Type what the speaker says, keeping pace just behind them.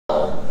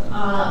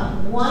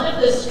One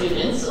of the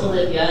students,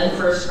 Olivia, in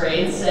first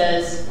grade,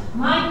 says,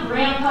 "My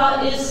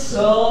grandpa is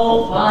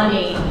so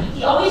funny.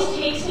 He always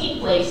takes me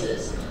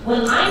places.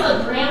 When I'm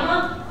a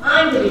grandma,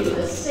 I'm going to do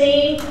the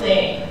same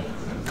thing."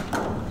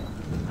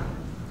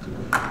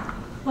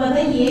 我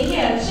的爷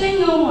爷真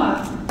幽默，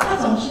他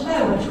总是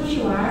带我出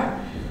去玩。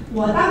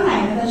我当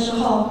奶奶的时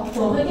候，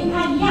我会跟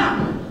他一样。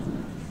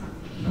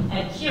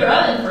And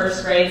Kira in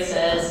first grade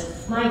says,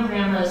 "My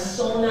grandma is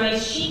so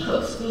nice, she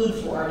cooks food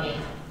for me."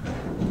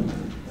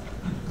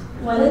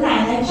 我的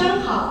奶奶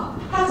真好，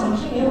她总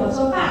是给我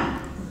做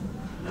饭。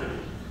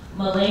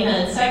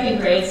Melena in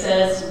second grade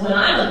says, "When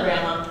I'm a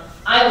grandma,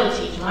 I will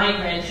teach my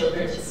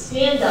grandchildren to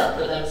stand up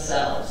for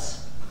themselves."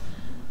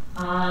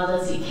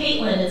 Let's see,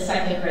 Caitlin in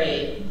second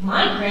grade.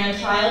 "My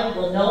grandchild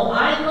will know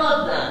I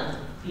love them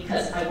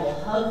because I will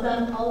hug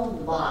them a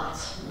lot."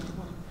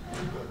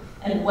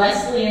 And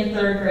Wesley in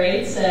third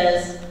grade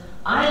says,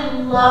 "I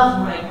love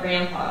my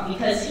grandpa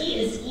because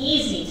he is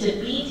easy to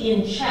beat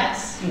in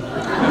chess."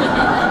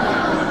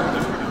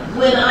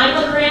 When I'm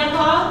a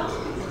grandpa,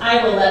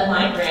 I will let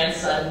my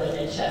grandson win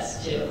in chess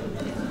too.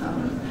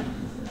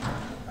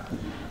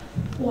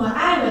 我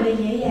爱我的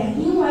爷爷，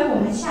因为我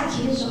们下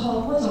棋的时候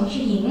我总是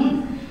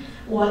赢。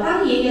我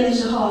当爷爷的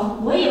时候，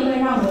我也会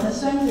让我的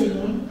孙子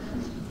赢。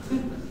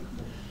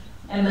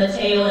And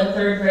Mateo in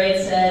third grade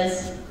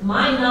says,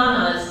 "My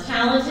Nana is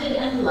talented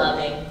and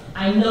loving.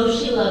 I know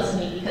she loves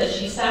me because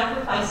she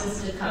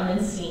sacrifices to come and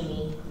see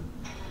me."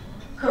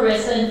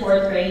 Carissa in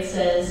fourth grade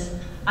says,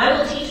 "I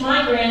will teach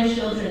my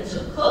grandchildren to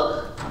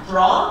cook,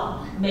 draw,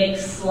 make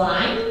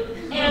slime,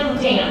 and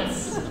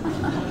dance."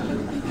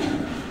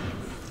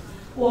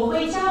 我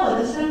会教我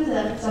的孙子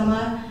怎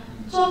么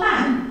做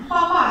饭、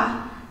画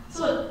画、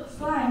做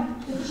slime，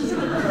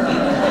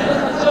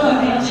 中文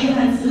没有这个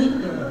单词，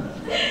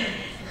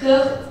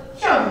和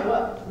跳舞。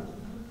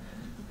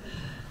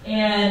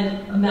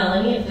And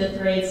Melanie in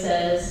fifth grade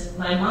says,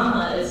 "My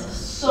mama is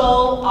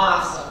so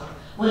awesome.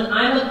 When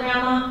I'm a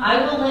grandma,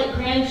 I will let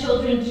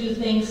grandchildren do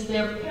things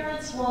their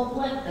parents won't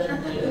let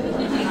them do."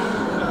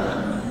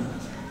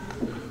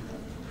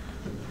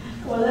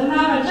 我的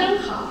妈妈真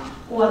好，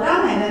我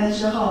当奶奶的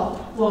时候，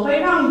我会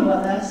让我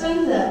的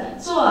孙子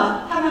做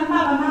他们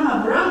爸爸妈妈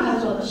不让他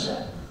做的事。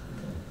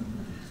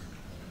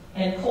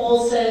And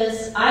Cole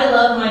says, "I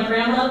love my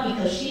grandma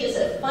because she is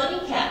a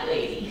funny cat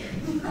lady."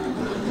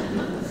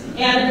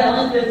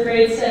 Annabelle in fifth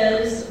grade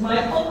says, "My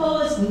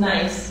popo is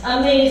nice,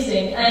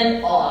 amazing,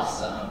 and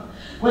awesome.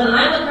 When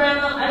I'm a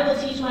grandma, I will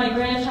teach my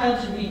grandchild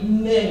to read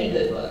many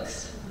good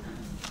books."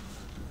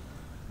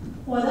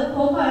 我的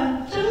婆婆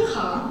真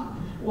好，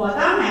我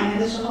当奶奶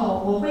的时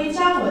候，我会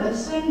教我的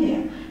孙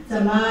女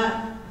怎么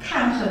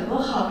看很多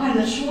好看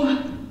的书。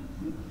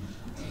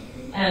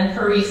And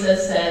Parisa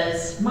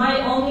says,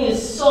 "My Omi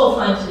is so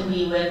fun to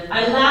be with.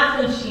 I laugh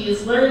when she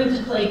is learning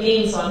to play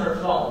games on her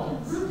phone."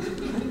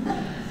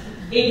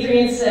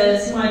 Adrian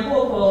says, "My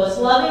popo is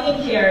loving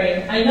and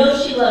caring. I know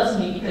she loves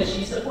me because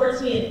she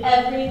supports me in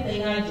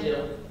everything I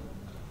do."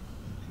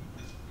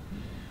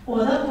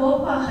 我的婆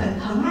婆很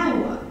疼爱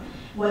我，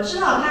我知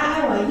道她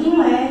爱我，因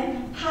为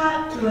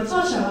我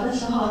做什么的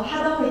时候，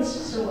她都会支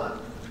持我。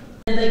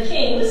And the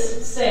Kings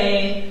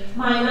say,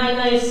 "My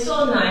Nana is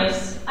so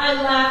nice. I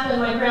laugh when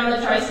my grandma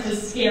tries to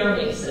scare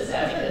me," says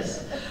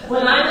Atticus.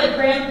 When I'm a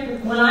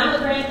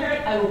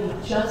grandparent, I will be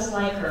just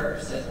like her,"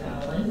 says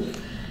Madeline.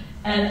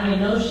 "And I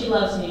know she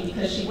loves me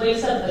because she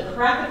wakes up at the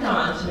crack of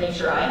dawn to make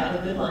sure I have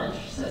a good lunch,"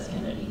 says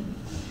Kennedy.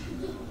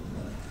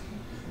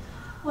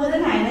 我的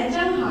奶奶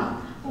真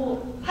好，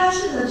她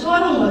试着捉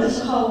弄我的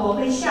时候，我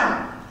会笑。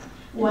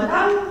我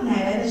当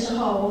奶奶的时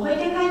候，我会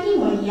跟她一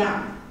模一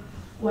样。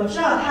我知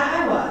道她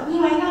爱我，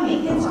因为她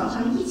每天早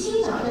上一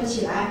清早就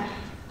起来，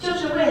就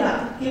是为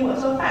了给我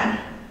做饭。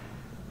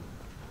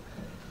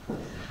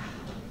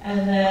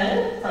And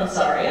then, from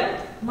Saria,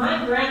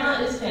 "My grandma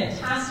is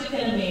fantastic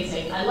and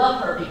amazing. I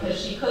love her because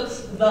she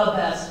cooks the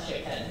best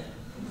chicken."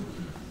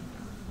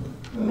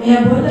 Mi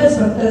abuela es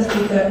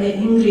fantástica e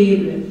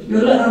increíble.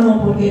 Yo la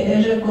amo porque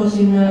ella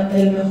cocina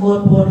el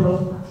mejor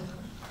porro.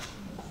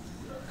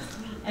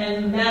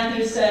 And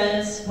Matthew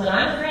says, "When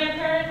I'm a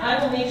grandparent, I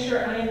will make sure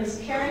I am as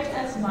caring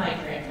as my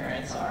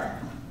grandparents are."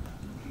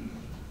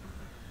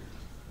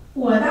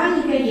 我当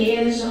一个爷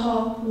爷的时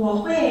候，我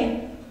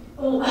会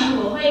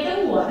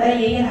跟我的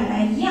爷爷奶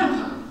奶一样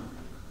好。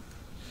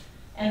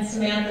And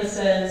Samantha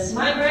says,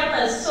 "My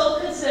grandma is so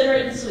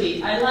considerate and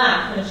sweet. I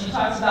laugh when she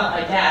talks about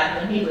my dad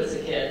when he was a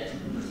kid."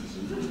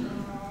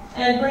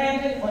 And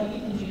Brandon, well, you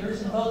can do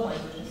yours in both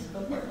languages. Go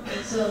for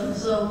it.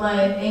 So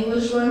my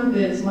English one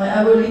is, my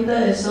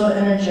abuelita is so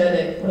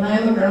energetic. When I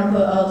am a grandpa,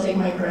 I'll take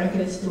my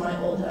grandkids to my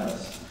old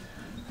house.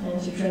 And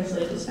to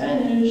translate to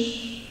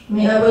Spanish,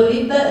 mi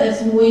abuelita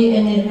es muy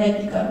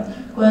energética.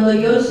 Cuando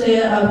yo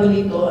sea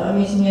abuelito, a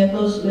mis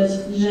nietos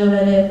les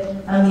llevaré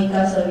a mi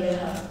casa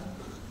vieja.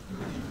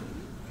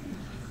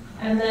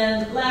 And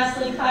then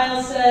lastly,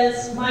 Kyle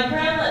says, "My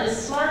grandma is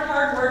smart,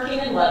 hardworking,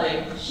 and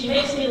loving. She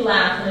makes me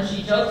laugh when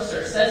she jokes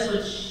or says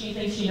what she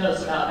thinks she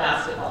knows about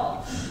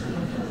basketball."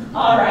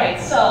 All right,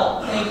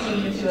 so thank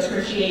you, you two.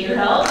 Appreciate your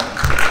help.